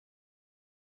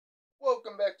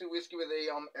welcome back to Whiskey with E.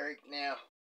 I'm Eric. Now,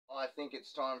 I think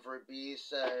it's time for a beer,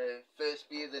 so first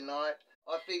beer of the night.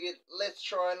 I figured let's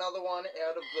try another one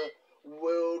out of the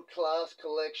world-class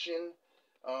collection.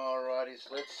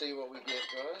 Alrighties, let's see what we get,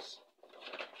 guys.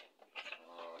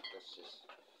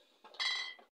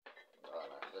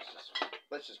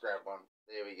 Let's just grab one.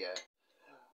 There we go.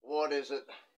 What is it?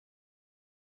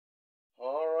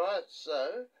 Alright,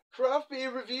 so craft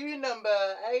beer review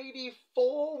number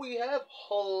 84, we have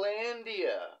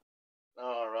Hollandia.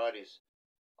 Alrighties,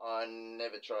 I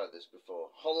never tried this before.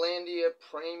 Hollandia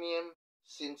Premium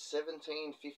since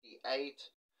 1758.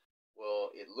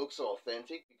 Well, it looks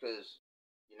authentic because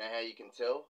you know how you can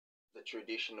tell? The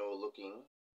traditional looking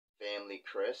family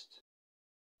crest.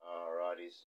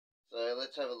 Alrighties, so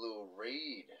let's have a little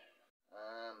read.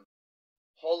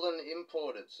 Holland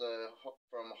imported, so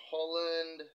from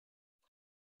Holland.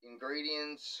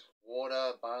 Ingredients: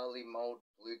 water, barley malt,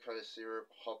 glucose syrup,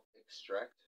 hop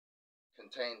extract.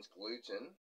 Contains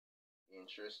gluten.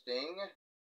 Interesting.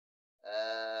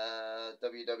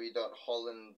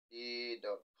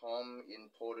 www.hollandbeer.com.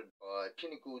 Imported by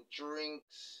Pinnacle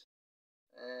Drinks.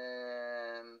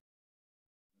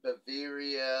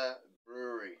 Bavaria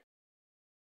Brewery.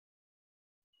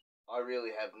 I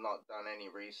really have not done any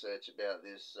research about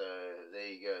this, so there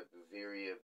you go,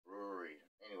 Bavaria Brewery.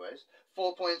 Anyways,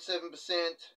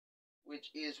 4.7%,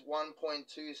 which is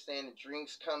 1.2 standard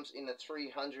drinks, comes in a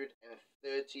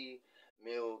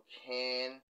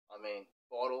 330ml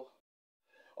bottle.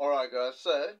 Alright guys,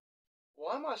 so,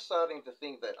 why am I starting to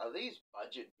think that, are these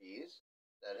budget beers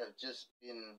that have just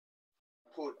been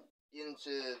put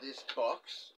into this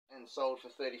box and sold for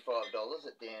 $35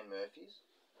 at Dan Murphy's?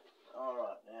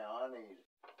 Alright, now I need...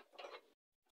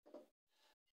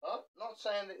 I'm not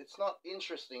saying that it's not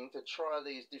interesting to try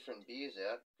these different beers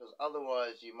out, because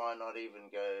otherwise you might not even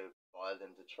go buy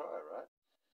them to try, right?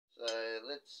 So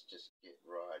let's just get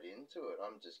right into it.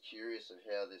 I'm just curious of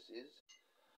how this is.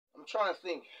 I'm trying to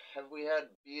think, have we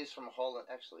had beers from Holland?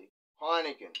 Actually,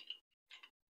 Heineken.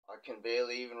 I can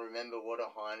barely even remember what a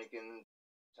Heineken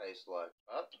tastes like,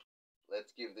 but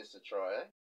let's give this a try, eh?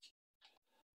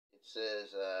 It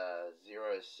says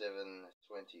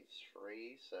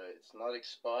 0723, so it's not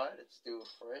expired, it's still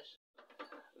fresh.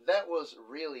 That was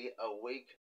really a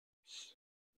weak pss.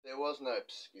 There was no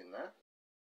psk in that.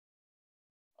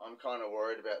 I'm kind of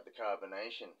worried about the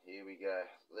carbonation. Here we go.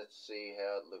 Let's see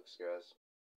how it looks, guys.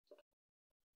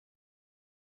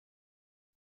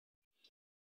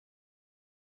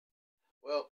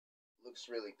 Well, looks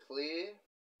really clear.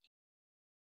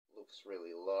 Looks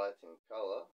really light in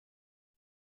colour.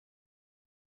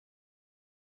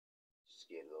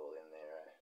 Get it all in there,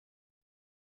 eh?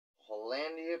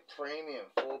 Hollandia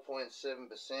Premium,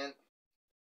 4.7%.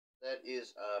 That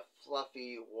is a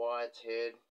fluffy white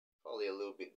head, probably a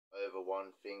little bit over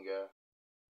one finger.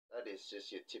 That is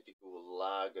just your typical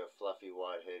lager fluffy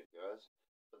white head, guys.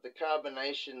 But the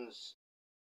carbonation's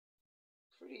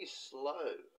pretty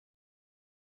slow.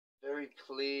 Very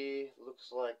clear,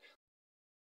 looks like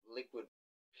liquid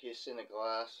piss in a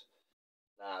glass.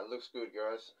 Nah, it looks good,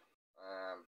 guys.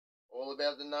 All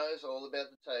about the nose, all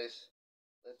about the taste.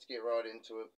 Let's get right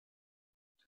into it.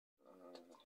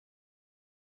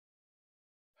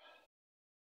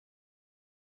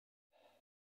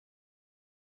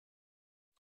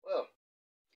 Well,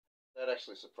 that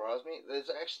actually surprised me. There's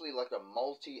actually like a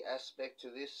malty aspect to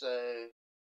this, so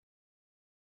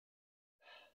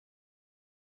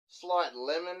slight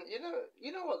lemon.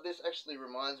 You know what this actually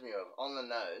reminds me of on the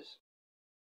nose?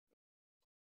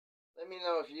 Let me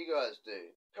know if you guys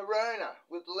do. Corona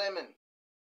with lemon.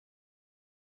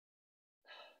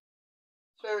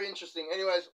 It's very interesting.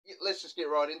 Anyways, let's just get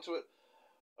right into it.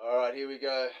 Alright, here we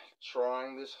go.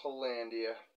 Trying this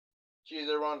Hollandia. Cheers,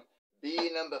 everyone.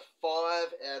 Beer number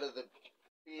 5 out of the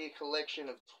beer collection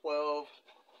of 12.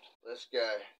 Let's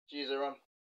go. Cheers, everyone.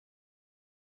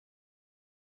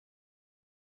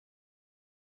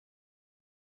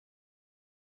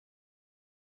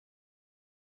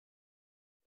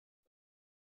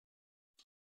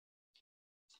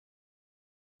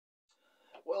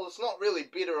 Well, it's not really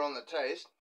bitter on the taste.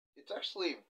 It's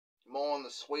actually more on the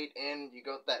sweet end. You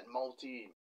got that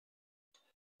malty,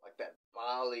 like that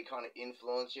barley kind of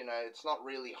influence, you know. It's not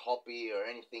really hoppy or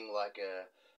anything like a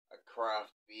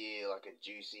craft beer, like a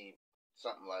juicy,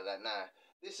 something like that. No,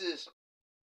 this is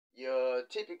your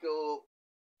typical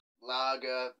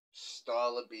lager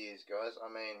style of beers, guys. I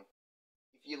mean,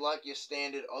 if you like your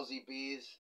standard Aussie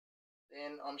beers,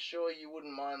 then I'm sure you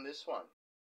wouldn't mind this one.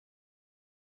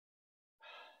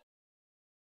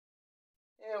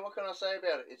 Yeah, what can I say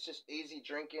about it? It's just easy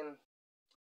drinking.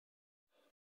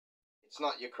 It's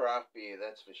not your craft beer,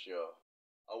 that's for sure.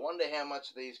 I wonder how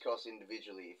much these cost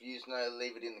individually. If you know,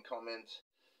 leave it in the comments.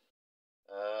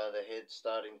 The head's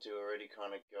starting to already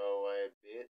kind of go away a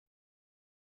bit.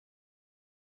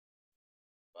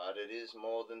 But it is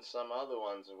more than some other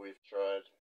ones that we've tried.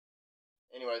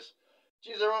 Anyways,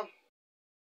 cheers everyone.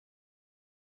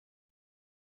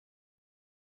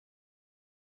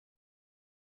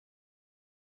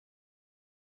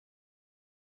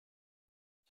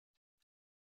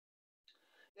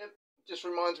 Yep, just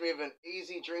reminds me of an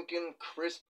easy drinking,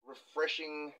 crisp,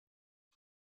 refreshing,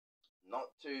 not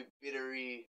too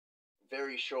bittery,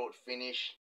 very short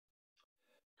finish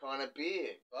kind of beer.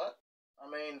 But, I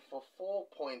mean, for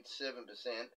 4.7%,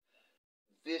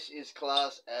 this is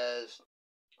classed as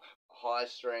high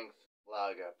strength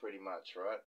lager, pretty much,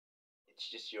 right? It's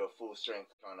just your full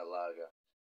strength kind of lager.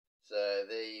 So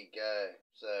there you go.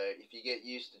 So if you get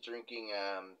used to drinking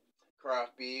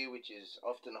craft beer, which is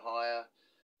often higher,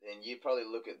 then you probably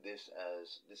look at this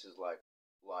as this is like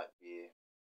light beer.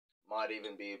 Might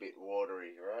even be a bit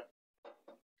watery, right?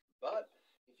 But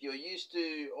if you're used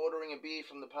to ordering a beer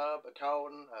from the pub, a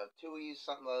Carlton, a Tui's,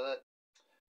 something like that,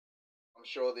 I'm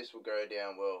sure this will go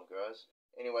down well, guys.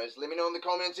 Anyways, let me know in the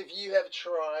comments if you have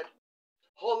tried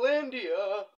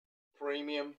Hollandia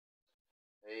Premium.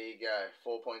 There you go,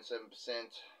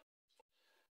 4.7%.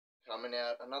 Coming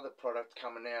out, another product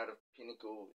coming out of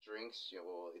Pinnacle Drinks.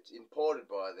 Well, it's imported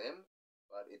by them,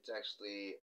 but it's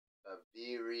actually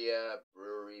Bavaria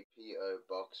Brewery, P.O.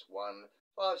 Box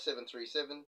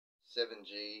 15737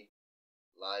 7G,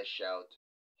 Leishout,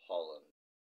 Holland.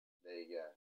 There you go.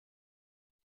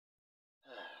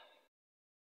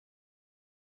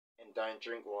 And don't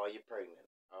drink while you're pregnant.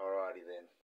 Alrighty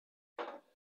then.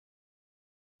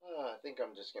 I think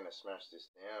I'm just going to smash this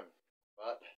down.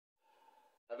 But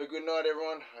have a good night,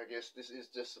 everyone. I guess this is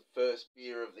just the first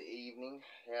beer of the evening.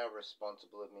 How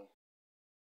responsible of me.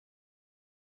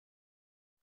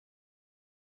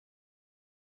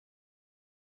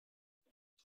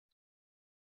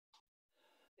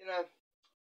 You know,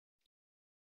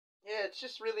 yeah, it's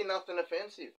just really nothing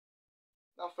offensive.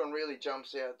 Nothing really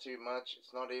jumps out too much.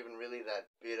 It's not even really that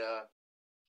bitter.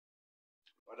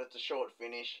 But it's a short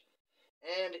finish.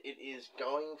 And it is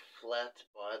going flat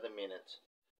by the minute.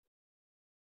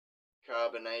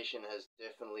 Carbonation has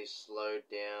definitely slowed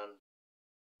down.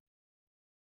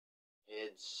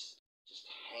 Head's just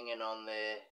hanging on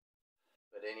there.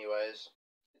 But anyways,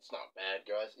 it's not bad,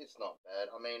 guys. It's not bad.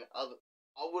 I mean, I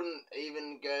wouldn't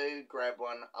even go grab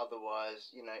one otherwise.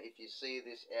 You know, if you see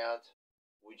this out,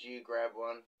 would you grab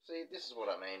one? See, this is what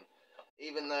I mean.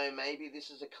 Even though maybe this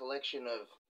is a collection of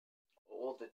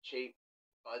all the cheap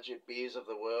budget beers of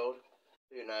the world,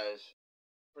 who knows?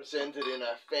 Presented in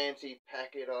a fancy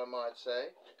packet, I might say.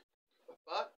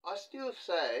 But I still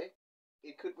say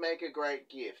it could make a great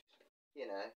gift. You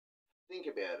know, think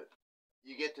about it.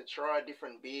 You get to try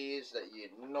different beers that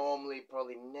you'd normally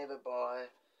probably never buy.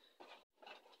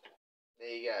 There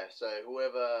you go. So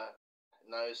whoever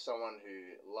knows someone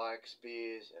who likes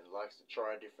beers and likes to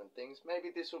try different things, maybe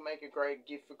this will make a great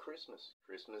gift for Christmas.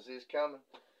 Christmas is coming.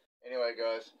 Anyway,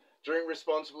 guys, drink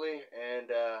responsibly, and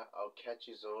I'll catch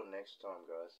you all next time,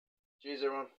 guys. Cheers,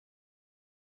 everyone.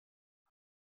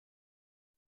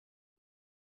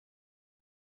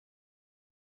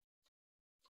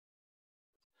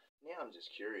 Now I'm just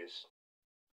curious.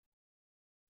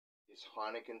 Is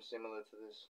Heineken similar to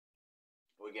this?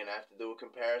 We're going to have to do a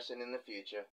comparison in the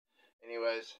future.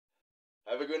 Anyways,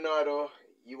 have a good night, all.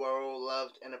 You are all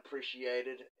loved and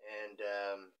appreciated, and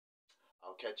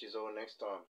I'll catch you all next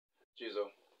time. Cheers,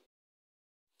 all.